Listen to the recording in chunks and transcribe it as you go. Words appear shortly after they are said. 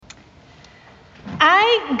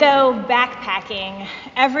I go backpacking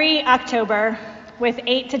every October with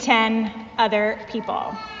 8 to 10 other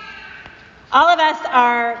people. All of us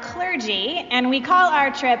are clergy, and we call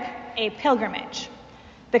our trip a pilgrimage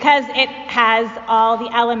because it has all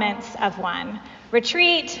the elements of one: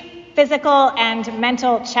 retreat, physical and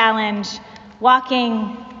mental challenge,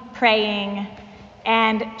 walking, praying,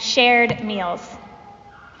 and shared meals.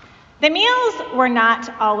 The meals were not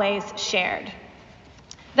always shared.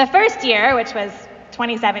 The first year, which was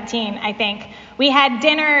 2017, I think, we had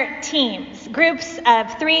dinner teams, groups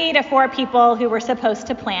of 3 to 4 people who were supposed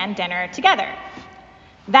to plan dinner together.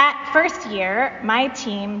 That first year, my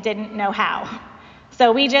team didn't know how,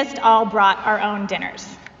 so we just all brought our own dinners.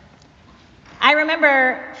 I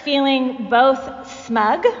remember feeling both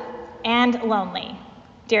smug and lonely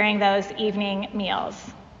during those evening meals.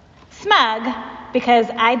 Smug because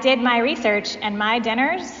I did my research and my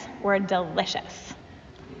dinners were delicious.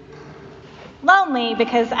 Lonely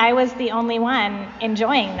because I was the only one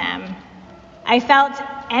enjoying them. I felt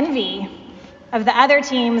envy of the other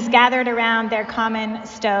teams gathered around their common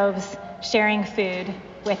stoves, sharing food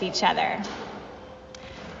with each other.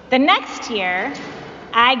 The next year,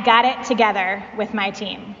 I got it together with my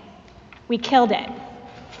team. We killed it.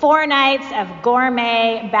 4 nights of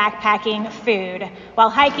gourmet backpacking food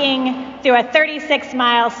while hiking through a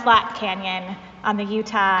 36-mile slot canyon on the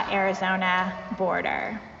Utah-Arizona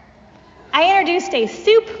border. I introduced a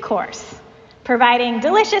soup course, providing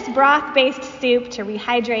delicious broth-based soup to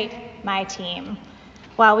rehydrate my team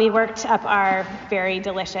while we worked up our very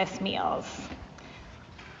delicious meals.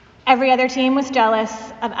 Every other team was jealous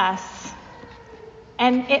of us,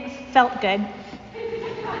 and it felt good.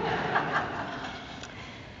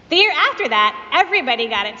 The year after that, everybody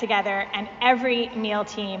got it together, and every meal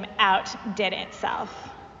team outdid itself.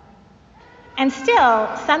 And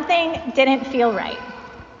still, something didn't feel right.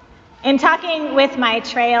 In talking with my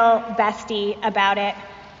trail bestie about it,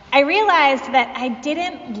 I realized that I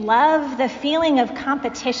didn't love the feeling of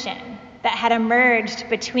competition that had emerged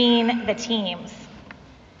between the teams.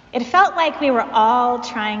 It felt like we were all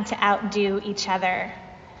trying to outdo each other.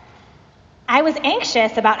 I was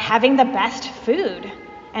anxious about having the best food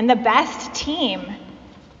and the best team.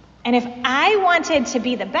 And if I wanted to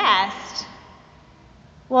be the best,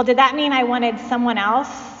 well, did that mean I wanted someone else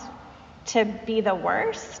to be the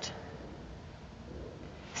worst?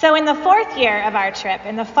 So in the 4th year of our trip,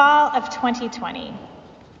 in the fall of 2020,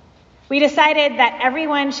 we decided that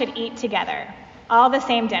everyone should eat together, all the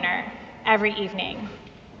same dinner, every evening.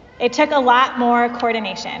 It took a lot more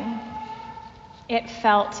coordination. It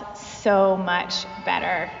felt so much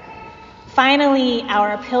better. Finally,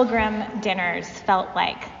 our pilgrim dinners felt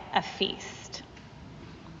like a feast.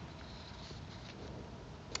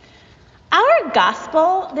 Our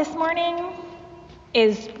gospel this morning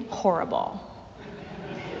is horrible.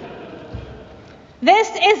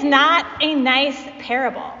 This is not a nice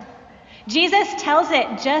parable. Jesus tells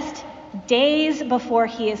it just days before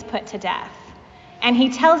he is put to death. And he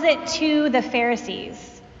tells it to the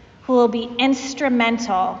Pharisees, who will be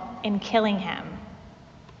instrumental in killing him.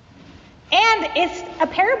 And it's a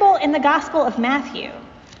parable in the Gospel of Matthew,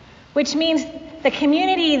 which means the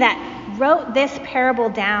community that wrote this parable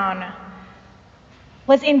down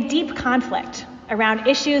was in deep conflict around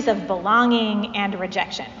issues of belonging and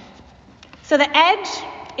rejection. So the edge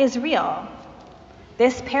is real.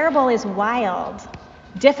 This parable is wild,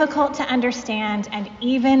 difficult to understand, and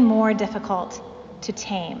even more difficult to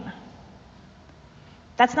tame.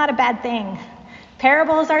 That's not a bad thing.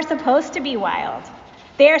 Parables are supposed to be wild.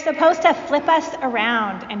 They are supposed to flip us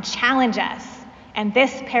around and challenge us, and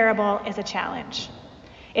this parable is a challenge.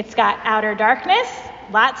 It's got outer darkness,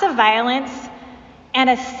 lots of violence, and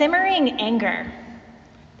a simmering anger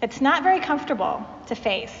that's not very comfortable to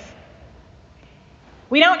face.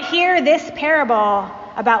 We don't hear this parable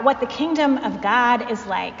about what the kingdom of God is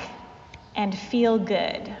like and feel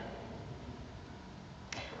good.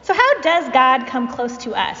 So how does God come close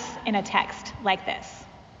to us in a text like this?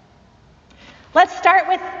 Let's start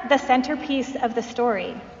with the centerpiece of the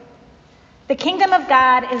story. The kingdom of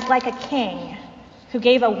God is like a king who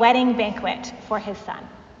gave a wedding banquet for his son.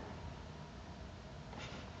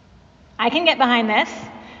 I can get behind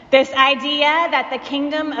this idea that the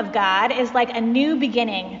kingdom of God is like a new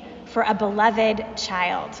beginning for a beloved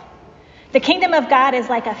child. The kingdom of God is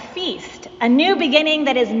like a feast, a new beginning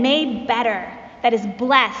that is made better, that is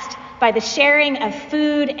blessed by the sharing of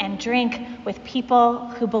food and drink with people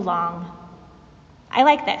who belong. I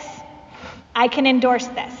like this. I can endorse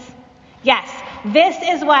this. Yes, this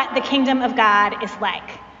is what the kingdom of God is like.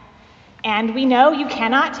 And we know you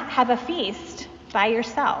cannot have a feast by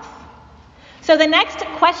yourself. So the next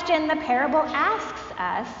question the parable asks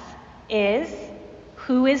us is,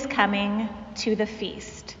 who is coming to the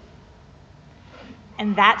feast?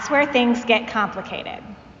 And that's where things get complicated.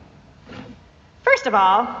 First of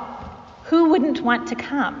all, who wouldn't want to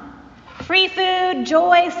come? Free food,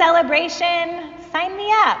 joy, celebration, sign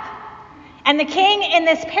me up. And the king in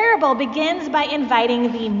this parable begins by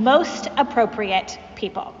inviting the most appropriate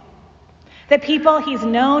people. The people he's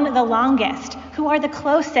known the longest, who are the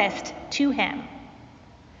closest to him.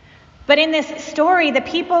 But in this story, the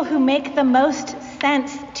people who make the most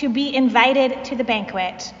sense to be invited to the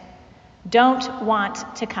banquet don't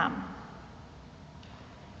want to come.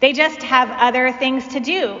 They just have other things to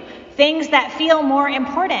do, things that feel more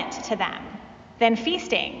important to them than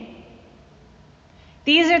feasting.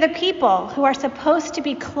 These are the people who are supposed to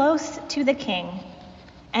be close to the king,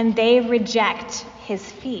 and they reject his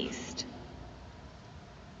feast.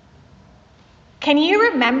 Can you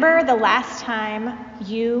remember the last time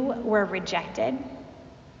you were rejected?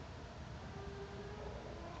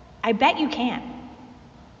 I bet you can.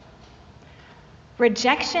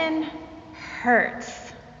 Rejection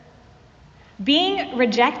hurts. Being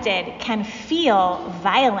rejected can feel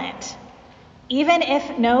violent, even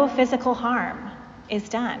if no physical harm is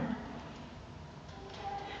done.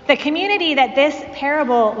 The community that this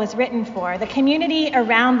parable was written for, the community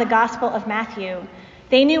around the Gospel of Matthew,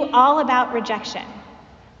 they knew all about rejection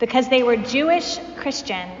because they were Jewish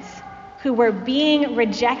Christians who were being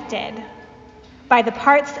rejected by the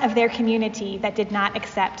parts of their community that did not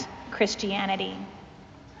accept Christianity.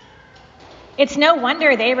 It's no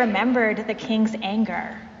wonder they remembered the king's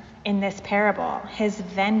anger in this parable, his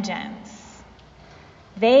vengeance.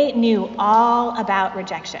 They knew all about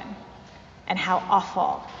rejection and how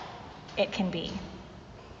awful it can be.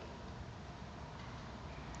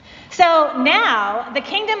 So now, the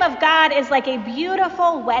kingdom of God is like a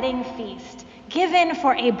beautiful wedding feast given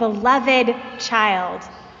for a beloved child.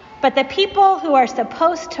 But the people who are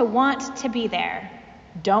supposed to want to be there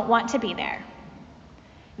don't want to be there.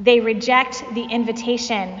 They reject the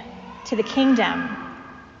invitation to the kingdom.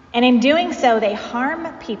 And in doing so, they harm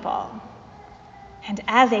people. And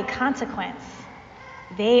as a consequence,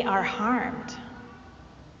 they are harmed.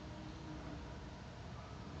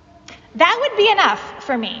 That would be enough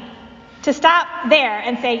for me to stop there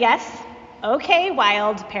and say, yes, okay,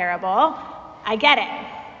 wild parable, I get it.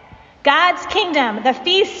 God's kingdom, the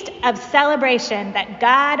feast of celebration that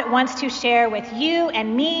God wants to share with you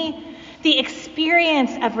and me, the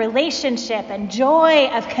experience of relationship and joy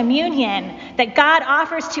of communion that God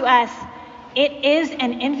offers to us, it is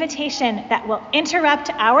an invitation that will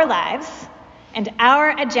interrupt our lives and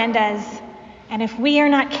our agendas. And if we are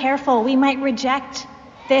not careful, we might reject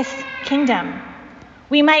this kingdom.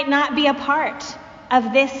 We might not be a part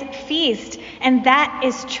of this feast, and that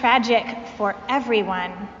is tragic for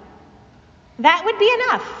everyone. That would be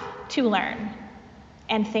enough to learn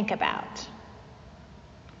and think about.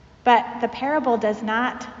 But the parable does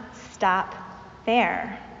not stop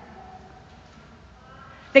there.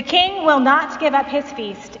 The king will not give up his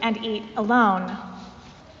feast and eat alone.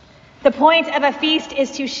 The point of a feast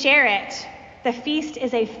is to share it. The feast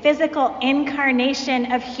is a physical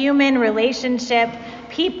incarnation of human relationship,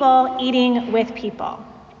 people eating with people.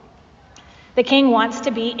 The king wants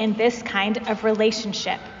to be in this kind of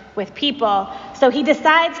relationship with people, so he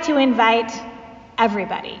decides to invite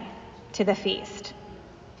everybody to the feast.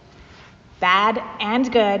 Bad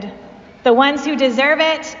and good, the ones who deserve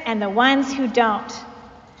it and the ones who don't.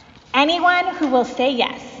 Anyone who will say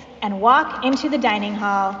yes and walk into the dining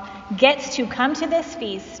hall gets to come to this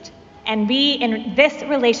feast and be in this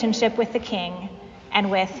relationship with the king and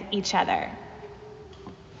with each other.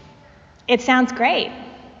 It sounds great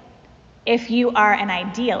if you are an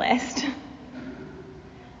idealist.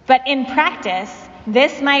 But in practice,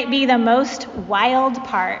 this might be the most wild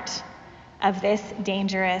part of this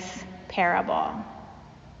dangerous parable.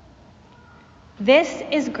 This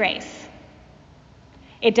is grace.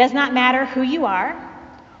 It does not matter who you are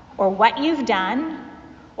or what you've done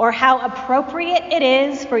or how appropriate it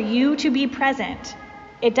is for you to be present.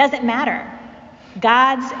 It doesn't matter.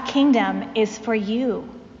 God's kingdom is for you.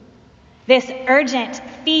 This urgent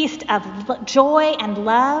feast of joy and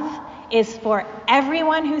love is for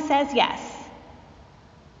everyone who says yes.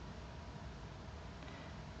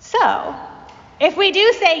 So, if we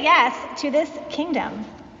do say yes to this kingdom,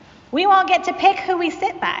 we won't get to pick who we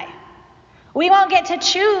sit by. We won't get to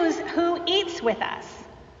choose who eats with us.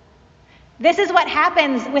 This is what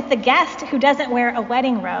happens with the guest who doesn't wear a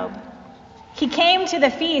wedding robe. He came to the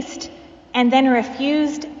feast and then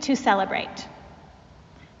refused to celebrate.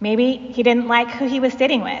 Maybe he didn't like who he was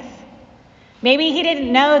sitting with. Maybe he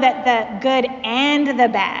didn't know that the good and the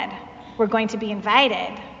bad were going to be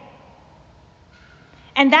invited.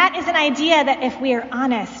 And that is an idea that, if we are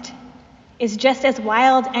honest, is just as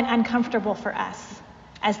wild and uncomfortable for us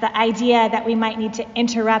as the idea that we might need to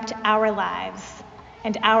interrupt our lives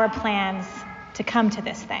and our plans to come to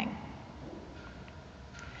this thing.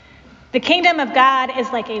 The kingdom of God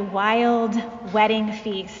is like a wild wedding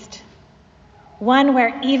feast, one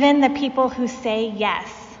where even the people who say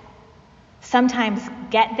yes sometimes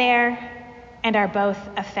get there and are both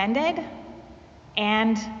offended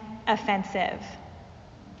and offensive.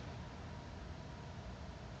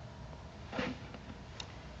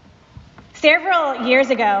 Several years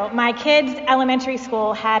ago, my kids' elementary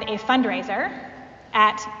school had a fundraiser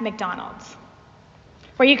at McDonald's,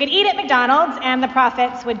 where you could eat at McDonald's and the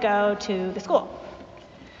profits would go to the school.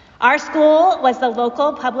 Our school was the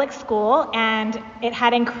local public school, and it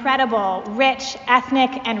had incredible, rich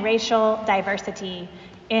ethnic and racial diversity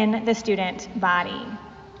in the student body.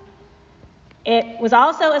 It was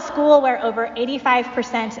also a school where over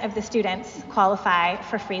 85% of the students qualify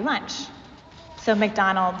for free lunch. So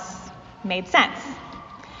McDonald's made sense.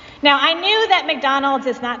 Now, I knew that McDonald's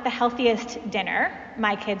is not the healthiest dinner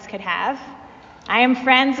my kids could have. I am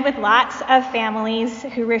friends with lots of families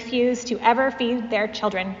who refuse to ever feed their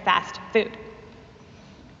children fast food.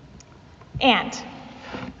 And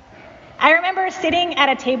I remember sitting at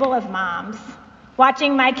a table of moms,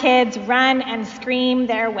 watching my kids run and scream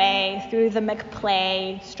their way through the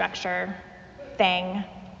McPlay structure thing,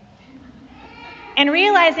 and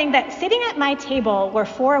realizing that sitting at my table were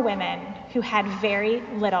 4 women who had very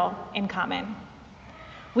little in common.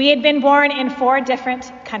 We had been born in 4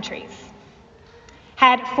 different countries,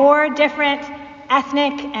 had 4 different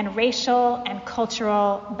ethnic and racial and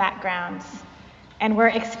cultural backgrounds, and were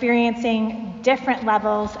experiencing different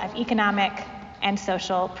levels of economic and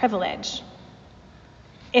social privilege.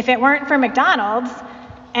 If it weren't for McDonald's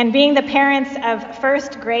and being the parents of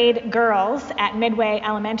first grade girls at Midway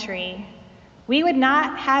Elementary, we would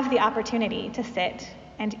not have the opportunity to sit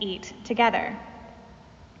and eat together.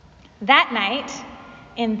 That night,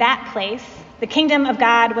 in that place, the kingdom of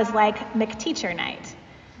God was like McTeacher night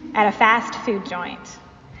at a fast food joint,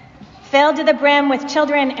 filled to the brim with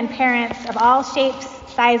children and parents of all shapes,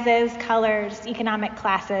 sizes, colors, economic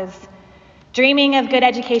classes, dreaming of good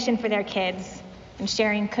education for their kids and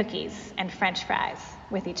sharing cookies and French fries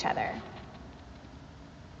with each other.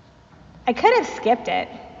 I could have skipped it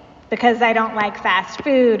because I don't like fast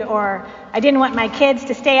food, or I didn't want my kids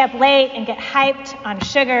to stay up late and get hyped on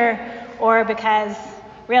sugar, or because,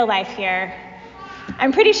 real life here,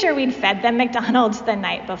 I'm pretty sure we'd fed them McDonald's the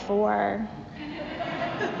night before.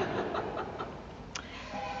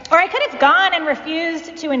 Or I could have gone and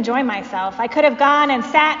refused to enjoy myself. I could have gone and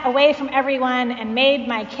sat away from everyone and made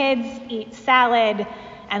my kids eat salad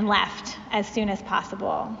and left as soon as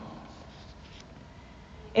possible.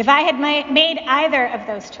 If I had made either of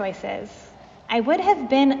those choices, I would have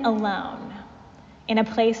been alone in a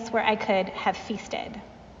place where I could have feasted.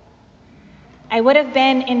 I would have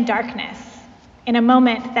been in darkness in a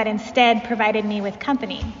moment that instead provided me with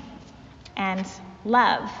company and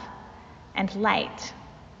love and light.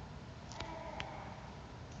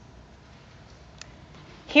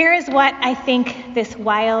 Here is what I think this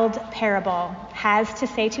wild parable has to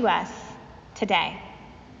say to us today.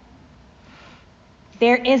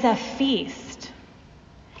 There is a feast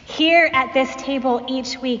here at this table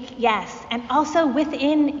each week, yes, and also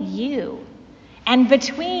within you and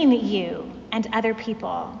between you and other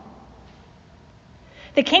people.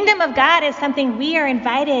 The kingdom of God is something we are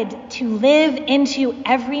invited to live into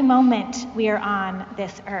every moment we are on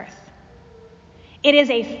this earth. It is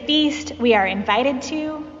a feast we are invited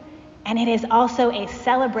to, and it is also a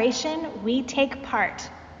celebration we take part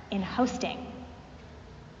in hosting.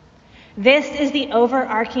 This is the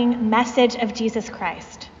overarching message of Jesus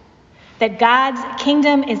Christ, that God's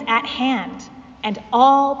kingdom is at hand and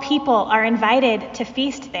all people are invited to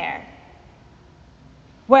feast there.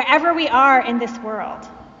 Wherever we are in this world,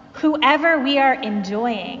 whoever we are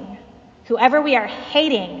enjoying, whoever we are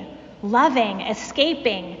hating, loving,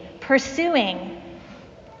 escaping, pursuing,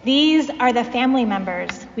 these are the family members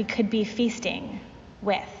we could be feasting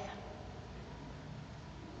with.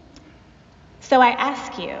 So I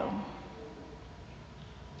ask you,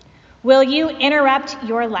 will you interrupt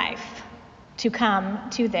your life to come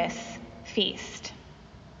to this feast?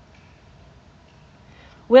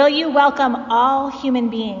 Will you welcome all human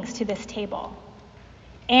beings to this table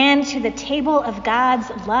and to the table of God's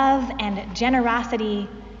love and generosity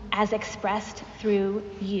as expressed through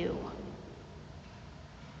you?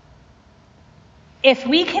 If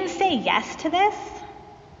we can say yes to this,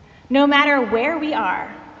 No matter where we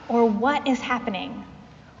are or what is happening,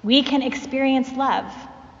 we can experience love,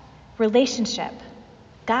 relationship,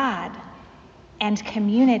 God, and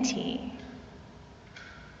community.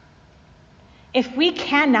 If we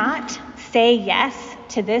cannot say yes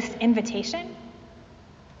to this invitation,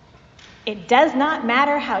 it does not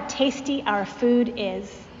matter how tasty our food is,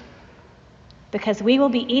 because we will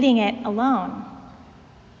be eating it alone,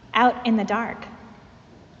 out in the dark.